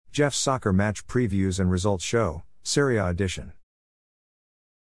Jeff's Soccer Match Previews and Results Show, Serie A Edition.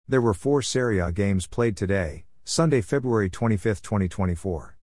 There were 4 Serie A games played today, Sunday, February 25,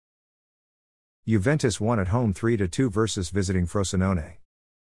 2024. Juventus won at home 3-2 versus visiting Frosinone.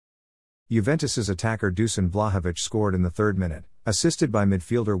 Juventus's attacker Dusan Vlahovic scored in the 3rd minute, assisted by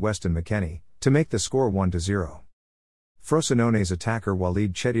midfielder Weston McKennie, to make the score 1-0. Frosinone's attacker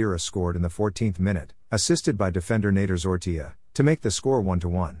Walid Chedira scored in the 14th minute, assisted by defender Nader Zortia, to make the score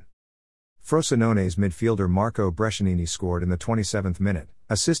 1-1. Frosinone's midfielder Marco Brescianini scored in the 27th minute,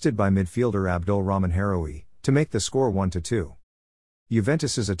 assisted by midfielder Abdul Rahman Haroui, to make the score 1-2.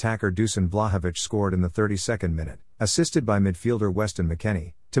 Juventus's attacker Dusan Vlahovic scored in the 32nd minute, assisted by midfielder Weston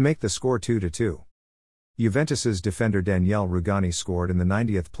McKennie, to make the score 2-2. Juventus's defender Daniele Rugani scored in the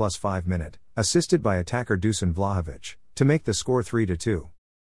 90th plus 5 minute, assisted by attacker Dusan Vlahovic, to make the score 3-2.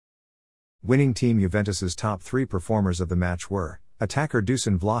 Winning team Juventus's top 3 performers of the match were attacker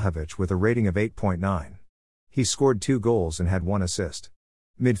Dusan Vlahovic with a rating of 8.9. He scored 2 goals and had 1 assist.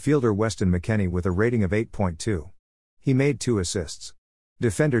 Midfielder Weston McKennie with a rating of 8.2. He made 2 assists.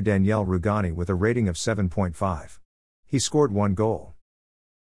 Defender Daniele Rugani with a rating of 7.5. He scored 1 goal.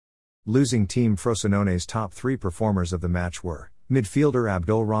 Losing team Frosinone's top 3 performers of the match were midfielder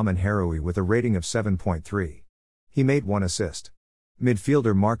Abdul Rahman Haroui with a rating of 7.3. He made 1 assist.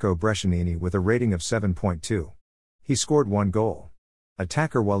 Midfielder Marco Brescianini with a rating of 7.2. He scored 1 goal.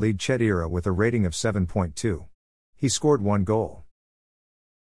 Attacker Walid Chedira with a rating of 7.2. He scored 1 goal.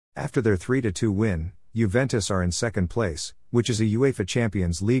 After their 3-2 win, Juventus are in 2nd place, which is a UEFA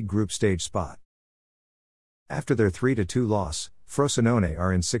Champions League group stage spot. After their 3-2 loss, Frosinone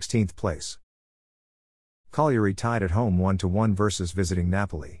are in 16th place. Cagliari tied at home 1-1 versus visiting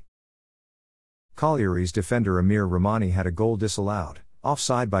Napoli. Cagliari's defender Amir Rahmani had a goal disallowed,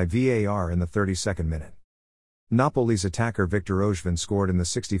 offside by VAR in the 32nd minute. Napoli's attacker Victor Osimhen scored in the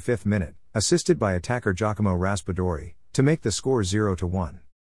 65th minute, assisted by attacker Giacomo Raspadori, to make the score 0-1.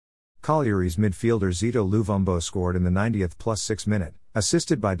 Cagliari's midfielder Zito Luvumbo scored in the 90th plus 6 minute,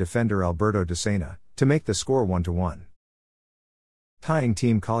 assisted by defender Alberto De Sena, to make the score 1-1. Tying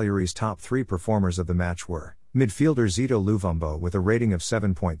team Cagliari's top 3 performers of the match were midfielder Zito Luvumbo with a rating of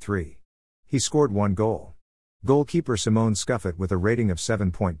 7.3. He scored 1 goal. Goalkeeper Simone Scuffet with a rating of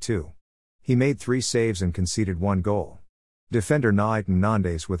 7.2. He made 3 saves and conceded 1 goal. Defender Naitan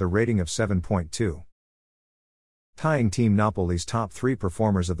Nandes with a rating of 7.2. Tying team Napoli's top 3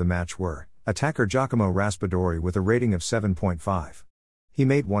 performers of the match were attacker Giacomo Raspadori with a rating of 7.5. He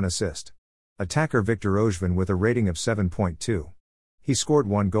made 1 assist. Attacker Victor Osimhen with a rating of 7.2. He scored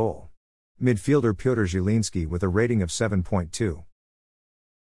 1 goal. Midfielder Piotr Zielinski with a rating of 7.2.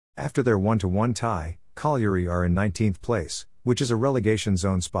 After their 1-1 tie, Cagliari are in 19th place, which is a relegation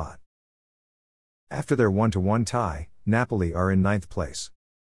zone spot. After their 1-1 tie, Napoli are in 9th place.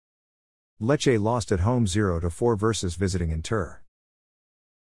 Lecce lost at home 0-4 versus visiting Inter.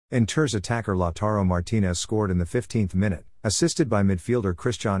 Inter's attacker Lautaro Martinez scored in the 15th minute, assisted by midfielder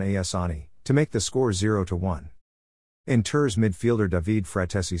Christian Aesani, to make the score 0-1. Inter's midfielder David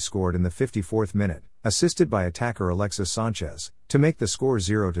Fratesi scored in the 54th minute, assisted by attacker Alexis Sanchez, to make the score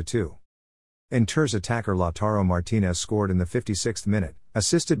 0-2. Inter's attacker Lautaro Martinez scored in the 56th minute,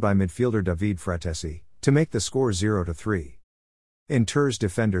 assisted by midfielder David Fratesi, to make the score 0-3. Inter's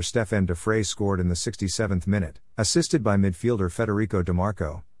defender Stefan de Vrij scored in the 67th minute, assisted by midfielder Federico Di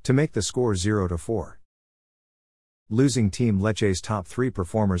Marco, to make the score 0-4. Losing team Lecce's top 3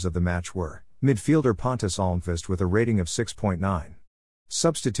 performers of the match were midfielder Pontus Almqvist with a rating of 6.9.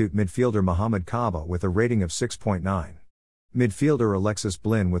 Substitute midfielder Mohamed Kaba with a rating of 6.9. Midfielder Alexis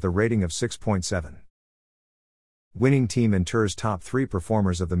Blin with a rating of 6.7. Winning team Inter's top 3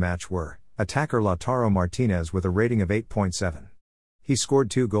 performers of the match were attacker Lautaro Martinez with a rating of 8.7. He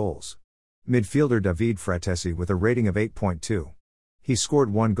scored 2 goals. Midfielder David Fratesi with a rating of 8.2. He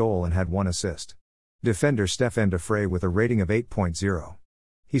scored 1 goal and had 1 assist. Defender Stefan de Vrij with a rating of 8.0.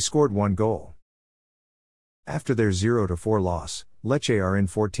 He scored 1 goal. After their 0-4 loss, Lecce are in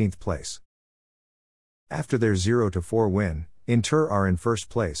 14th place. After their 0-4 win, Inter are in 1st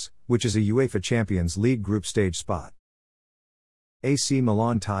place, which is a UEFA Champions League group stage spot. AC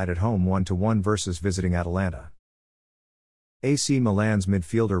Milan tied at home 1-1 versus visiting Atalanta. AC Milan's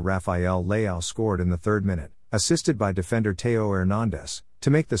midfielder Rafael Leao scored in the 3rd minute, assisted by defender Teo Hernandez, to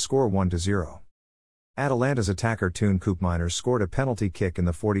make the score 1-0. Atalanta's attacker Toon Koopmeiners scored a penalty kick in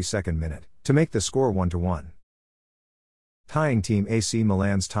the 42nd minute, to make the score 1-1. Tying team AC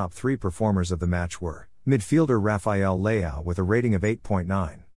Milan's top 3 performers of the match were midfielder Rafael Leao with a rating of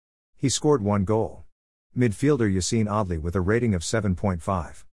 8.9. He scored 1 goal. Midfielder Yassine Adli with a rating of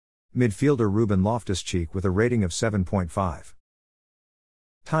 7.5. Midfielder Ruben Loftus-Cheek with a rating of 7.5.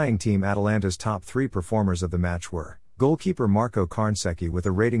 Tying team Atalanta's top 3 performers of the match were goalkeeper Marco Carnesecchi with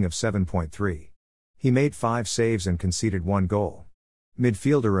a rating of 7.3. He made 5 saves and conceded 1 goal.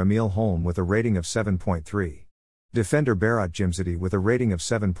 Midfielder Emil Holm with a rating of 7.3. Defender Berat Jimzadi with a rating of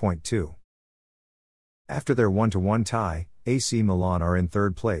 7.2. After their 1-1 tie, AC Milan are in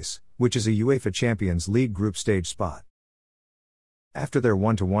 3rd place, which is a UEFA Champions League group stage spot. After their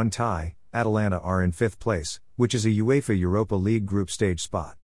 1-1 tie, Atalanta are in 5th place, which is a UEFA Europa League group stage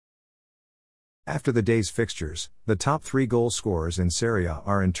spot. After the day's fixtures, the top 3 goal scorers in Serie A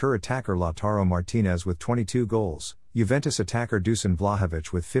are Inter attacker Lautaro Martinez with 22 goals, Juventus attacker Dusan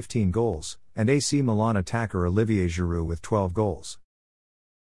Vlahovic with 15 goals, and AC Milan attacker Olivier Giroud with 12 goals.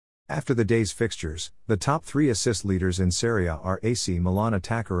 After the day's fixtures, the top 3 assist leaders in Serie A are AC Milan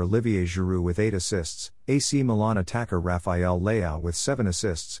attacker Olivier Giroud with 8 assists, AC Milan attacker Rafael Leao with 7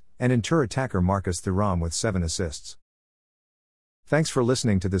 assists, and Inter attacker Marcus Thuram with 7 assists. Thanks for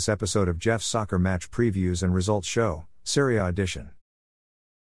listening to this episode of Jeff's Soccer Match Previews and Results Show, Serie A Edition.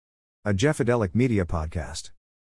 A Jeffadelic Media Podcast.